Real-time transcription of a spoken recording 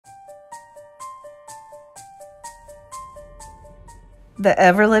The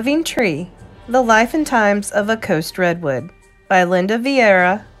Ever-Living Tree, The Life and Times of a Coast Redwood by Linda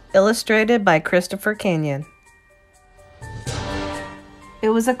Vieira, illustrated by Christopher Canyon. It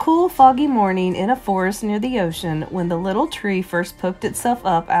was a cool, foggy morning in a forest near the ocean when the little tree first poked itself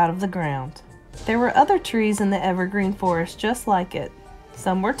up out of the ground. There were other trees in the evergreen forest just like it.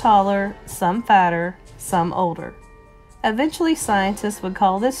 Some were taller, some fatter, some older. Eventually, scientists would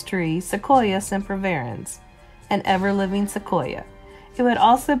call this tree Sequoia sempervirens, an ever-living sequoia. It would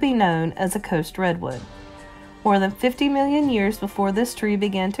also be known as a coast redwood. More than 50 million years before this tree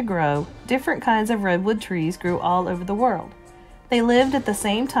began to grow, different kinds of redwood trees grew all over the world. They lived at the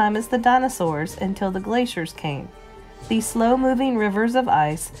same time as the dinosaurs until the glaciers came. These slow-moving rivers of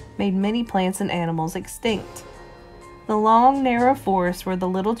ice made many plants and animals extinct. The long, narrow forest where the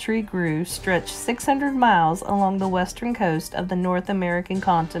little tree grew stretched 600 miles along the western coast of the North American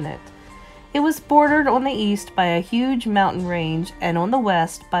continent. It was bordered on the east by a huge mountain range and on the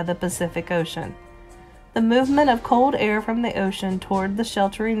west by the Pacific Ocean. The movement of cold air from the ocean toward the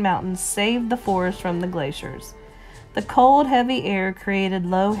sheltering mountains saved the forest from the glaciers. The cold, heavy air created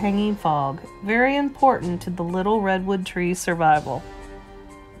low-hanging fog, very important to the little redwood tree's survival.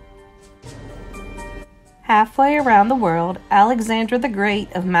 Halfway around the world, Alexander the Great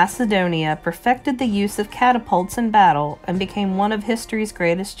of Macedonia perfected the use of catapults in battle and became one of history's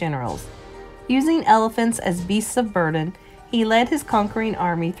greatest generals. Using elephants as beasts of burden, he led his conquering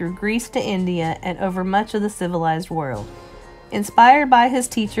army through Greece to India and over much of the civilized world. Inspired by his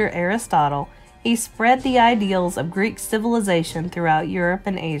teacher Aristotle, he spread the ideals of Greek civilization throughout Europe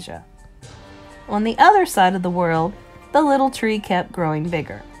and Asia. On the other side of the world, the little tree kept growing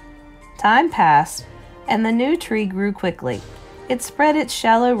bigger. Time passed, and the new tree grew quickly. It spread its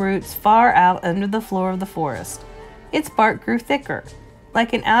shallow roots far out under the floor of the forest. Its bark grew thicker.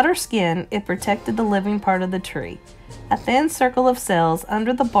 Like an outer skin, it protected the living part of the tree, a thin circle of cells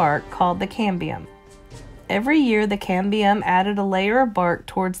under the bark called the cambium. Every year, the cambium added a layer of bark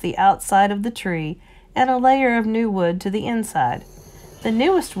towards the outside of the tree and a layer of new wood to the inside. The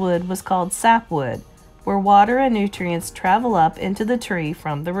newest wood was called sapwood, where water and nutrients travel up into the tree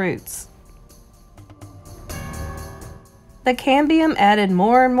from the roots. The cambium added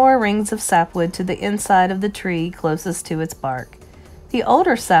more and more rings of sapwood to the inside of the tree closest to its bark. The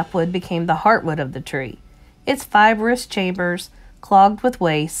older sapwood became the heartwood of the tree. Its fibrous chambers, clogged with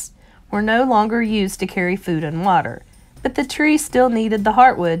waste, were no longer used to carry food and water, but the tree still needed the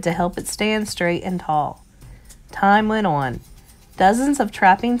heartwood to help it stand straight and tall. Time went on. Dozens of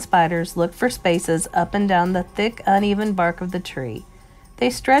trapping spiders looked for spaces up and down the thick, uneven bark of the tree. They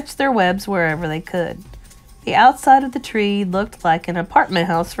stretched their webs wherever they could. The outside of the tree looked like an apartment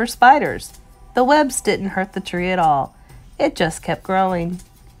house for spiders. The webs didn't hurt the tree at all. It just kept growing.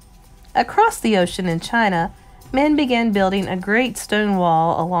 Across the ocean in China, men began building a great stone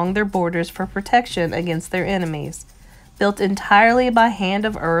wall along their borders for protection against their enemies. Built entirely by hand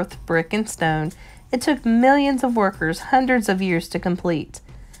of earth, brick, and stone, it took millions of workers hundreds of years to complete.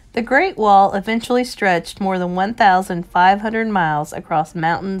 The Great Wall eventually stretched more than 1,500 miles across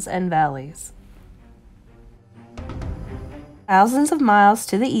mountains and valleys. Thousands of miles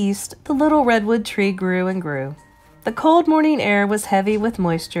to the east, the little redwood tree grew and grew. The cold morning air was heavy with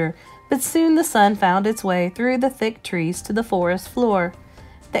moisture, but soon the sun found its way through the thick trees to the forest floor.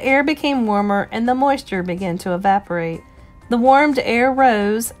 The air became warmer and the moisture began to evaporate. The warmed air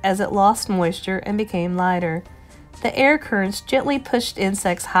rose as it lost moisture and became lighter. The air currents gently pushed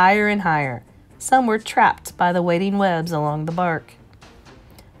insects higher and higher. Some were trapped by the waiting webs along the bark.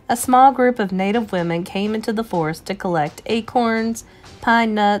 A small group of native women came into the forest to collect acorns,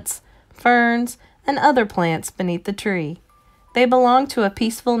 pine nuts, ferns, and other plants beneath the tree. They belonged to a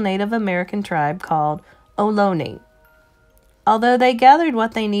peaceful Native American tribe called Ohlone. Although they gathered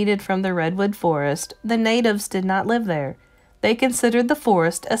what they needed from the redwood forest, the natives did not live there. They considered the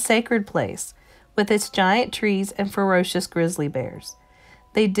forest a sacred place, with its giant trees and ferocious grizzly bears.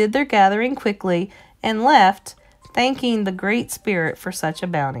 They did their gathering quickly and left, thanking the Great Spirit for such a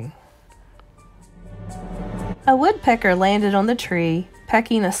bounty. A woodpecker landed on the tree,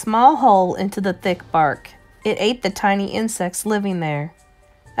 pecking a small hole into the thick bark. It ate the tiny insects living there.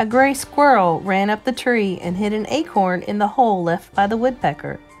 A gray squirrel ran up the tree and hid an acorn in the hole left by the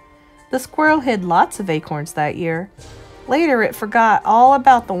woodpecker. The squirrel hid lots of acorns that year. Later, it forgot all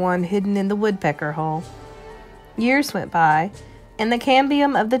about the one hidden in the woodpecker hole. Years went by, and the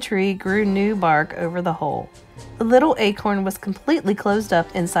cambium of the tree grew new bark over the hole. The little acorn was completely closed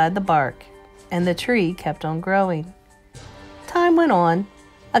up inside the bark, and the tree kept on growing. Time went on.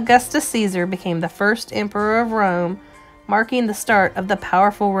 Augustus Caesar became the first emperor of Rome. marking the start of the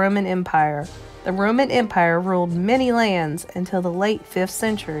powerful Roman Empire. The Roman Empire ruled many lands until the late 5th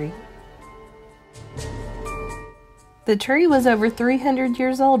century. The tree was over 300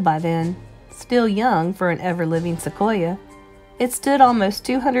 years old by then, still young for an ever-living sequoia. It stood almost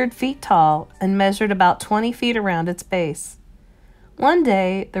 200 feet tall and measured about 20 feet around its base. One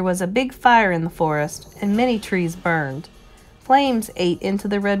day, there was a big fire in the forest, and many trees burned. Flames ate into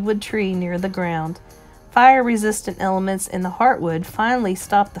the redwood tree near the ground. Fire-resistant elements in the heartwood finally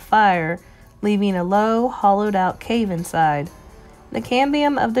stopped the fire, leaving a low, hollowed-out cave inside. The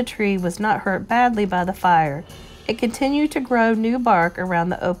cambium of the tree was not hurt badly by the fire. It continued to grow new bark around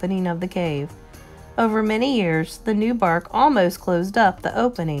the opening of the cave. Over many years, the new bark almost closed up the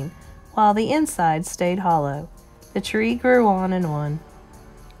opening, while the inside stayed hollow. The tree grew on and on.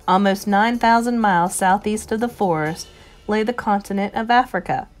 Almost 9,000 miles southeast of the forest lay the continent of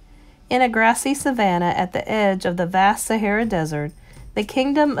Africa. In a grassy savanna at the edge of the vast Sahara Desert, the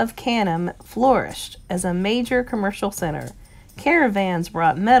kingdom of Kanem flourished as a major commercial center. Caravans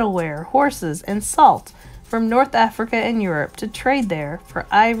brought metalware, horses, and salt from North Africa and Europe to trade there for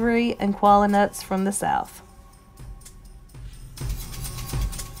ivory and koala nuts from the south.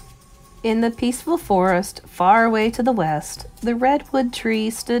 In the peaceful forest far away to the west, the redwood tree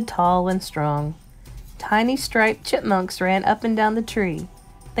stood tall and strong. Tiny striped chipmunks ran up and down the tree.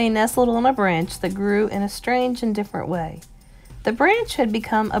 They nestled on a branch that grew in a strange and different way. The branch had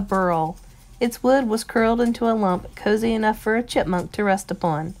become a burrow. Its wood was curled into a lump cozy enough for a chipmunk to rest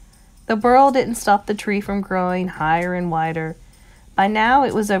upon. The burrow didn't stop the tree from growing higher and wider. By now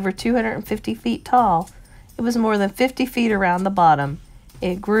it was over 250 feet tall. It was more than 50 feet around the bottom.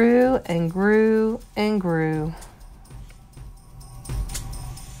 It grew and grew and grew.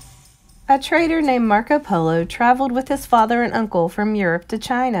 A trader named Marco Polo traveled with his father and uncle from Europe to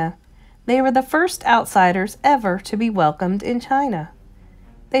China. They were the first outsiders ever to be welcomed in China.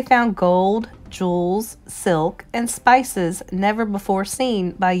 They found gold, jewels, silk, and spices never before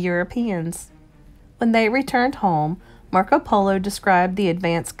seen by Europeans. When they returned home, Marco Polo described the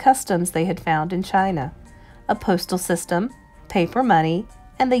advanced customs they had found in China: a postal system, paper money,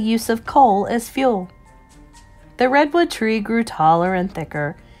 and the use of coal as fuel. The redwood tree grew taller and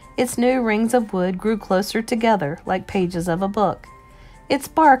thicker. Its new rings of wood grew closer together like pages of a book. Its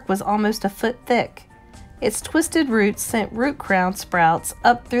bark was almost a foot thick. Its twisted roots sent root crown sprouts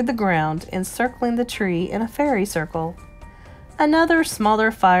up through the ground, encircling the tree in a fairy circle. Another smaller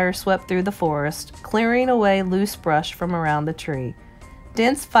fire swept through the forest, clearing away loose brush from around the tree.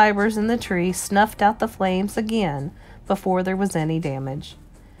 Dense fibers in the tree snuffed out the flames again before there was any damage.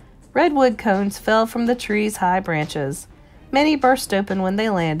 Redwood cones fell from the tree's high branches. Many burst open when they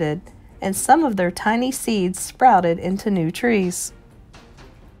landed, and some of their tiny seeds sprouted into new trees.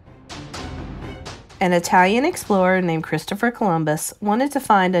 An Italian explorer named Christopher Columbus wanted to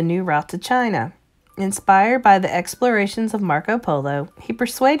find a new route to China. Inspired by the explorations of Marco Polo, he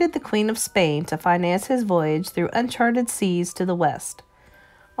persuaded the Queen of Spain to finance his voyage through uncharted seas to the west.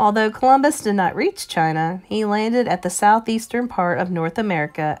 Although Columbus did not reach China, he landed at the southeastern part of North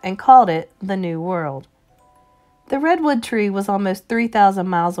America and called it the New World. The redwood tree was almost 3,000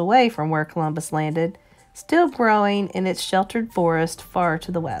 miles away from where Columbus landed, still growing in its sheltered forest far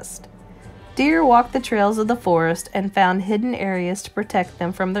to the west. Deer walked the trails of the forest and found hidden areas to protect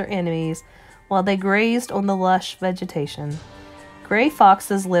them from their enemies while they grazed on the lush vegetation. Gray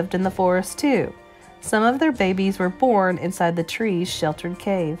foxes lived in the forest too. Some of their babies were born inside the tree's sheltered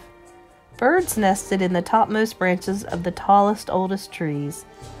cave. Birds nested in the topmost branches of the tallest, oldest trees.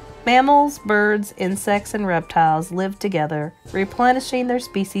 Mammals, birds, insects, and reptiles lived together, replenishing their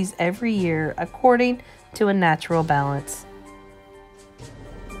species every year according to a natural balance.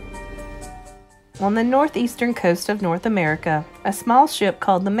 On the northeastern coast of North America, a small ship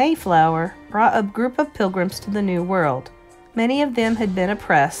called the Mayflower brought a group of pilgrims to the New World. Many of them had been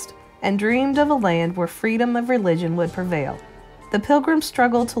oppressed and dreamed of a land where freedom of religion would prevail. The pilgrims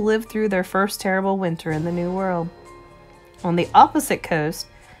struggled to live through their first terrible winter in the New World. On the opposite coast,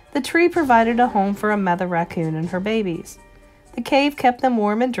 the tree provided a home for a mother raccoon and her babies. The cave kept them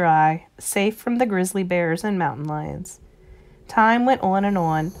warm and dry, safe from the grizzly bears and mountain lions. Time went on and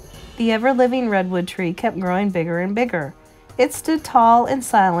on. The ever-living redwood tree kept growing bigger and bigger. It stood tall and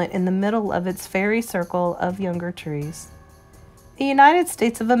silent in the middle of its fairy circle of younger trees. The United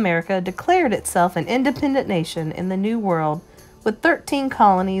States of America declared itself an independent nation in the New World with 13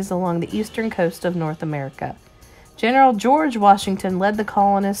 colonies along the eastern coast of North America. General George Washington led the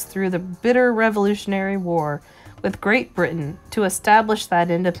colonists through the bitter Revolutionary War with Great Britain to establish that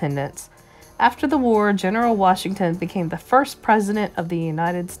independence. After the war, General Washington became the first president of the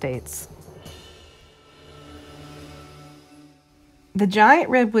United States. The giant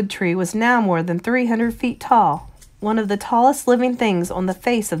redwood tree was now more than 300 feet tall, one of the tallest living things on the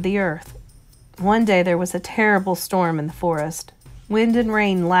face of the earth. One day there was a terrible storm in the forest. Wind and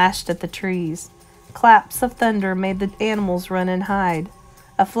rain lashed at the trees. Claps of thunder made the animals run and hide.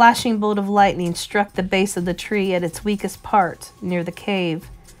 A flashing bolt of lightning struck the base of the tree at its weakest part, near the cave.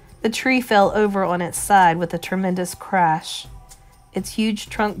 The tree fell over on its side with a tremendous crash. Its huge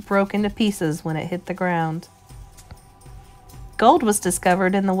trunk broke into pieces when it hit the ground. Gold was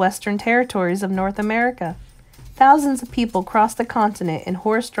discovered in the western territories of North America. Thousands of people crossed the continent in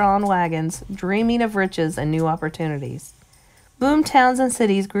horse-drawn wagons, dreaming of riches and new opportunities. Boom towns and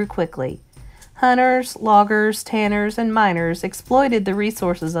cities grew quickly. Hunters, loggers, tanners, and miners exploited the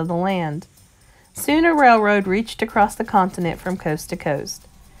resources of the land. Soon a railroad reached across the continent from coast to coast.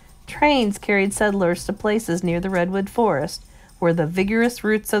 Trains carried settlers to places near the redwood forest, where the vigorous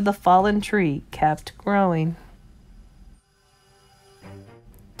roots of the fallen tree kept growing.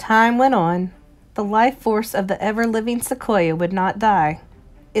 Time went on. The life force of the ever-living sequoia would not die.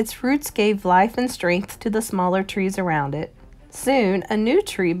 Its roots gave life and strength to the smaller trees around it. Soon, a new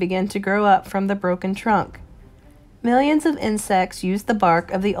tree began to grow up from the broken trunk. Millions of insects used the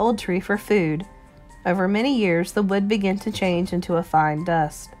bark of the old tree for food. Over many years, the wood began to change into a fine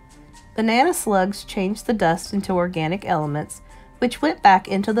dust. Banana slugs changed the dust into organic elements, which went back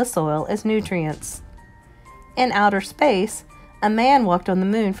into the soil as nutrients. In outer space, a man walked on the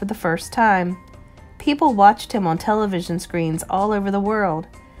moon for the first time. People watched him on television screens all over the world.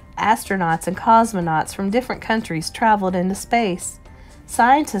 Astronauts and cosmonauts from different countries traveled into space.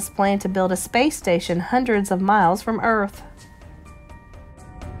 Scientists plan to build a space station hundreds of miles from Earth.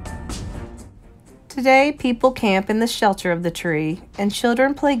 Today, people camp in the shelter of the tree, and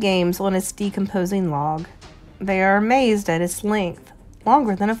children play games on its decomposing log. They are amazed at its length,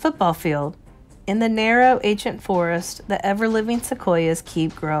 longer than a football field. In the narrow, ancient forest, the ever-living sequoias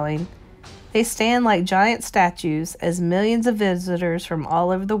keep growing. They stand like giant statues as millions of visitors from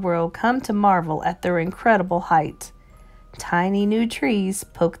all over the world come to marvel at their incredible height. Tiny new trees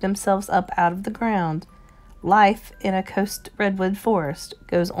poke themselves up out of the ground. Life in a coast redwood forest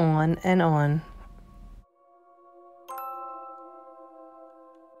goes on and on.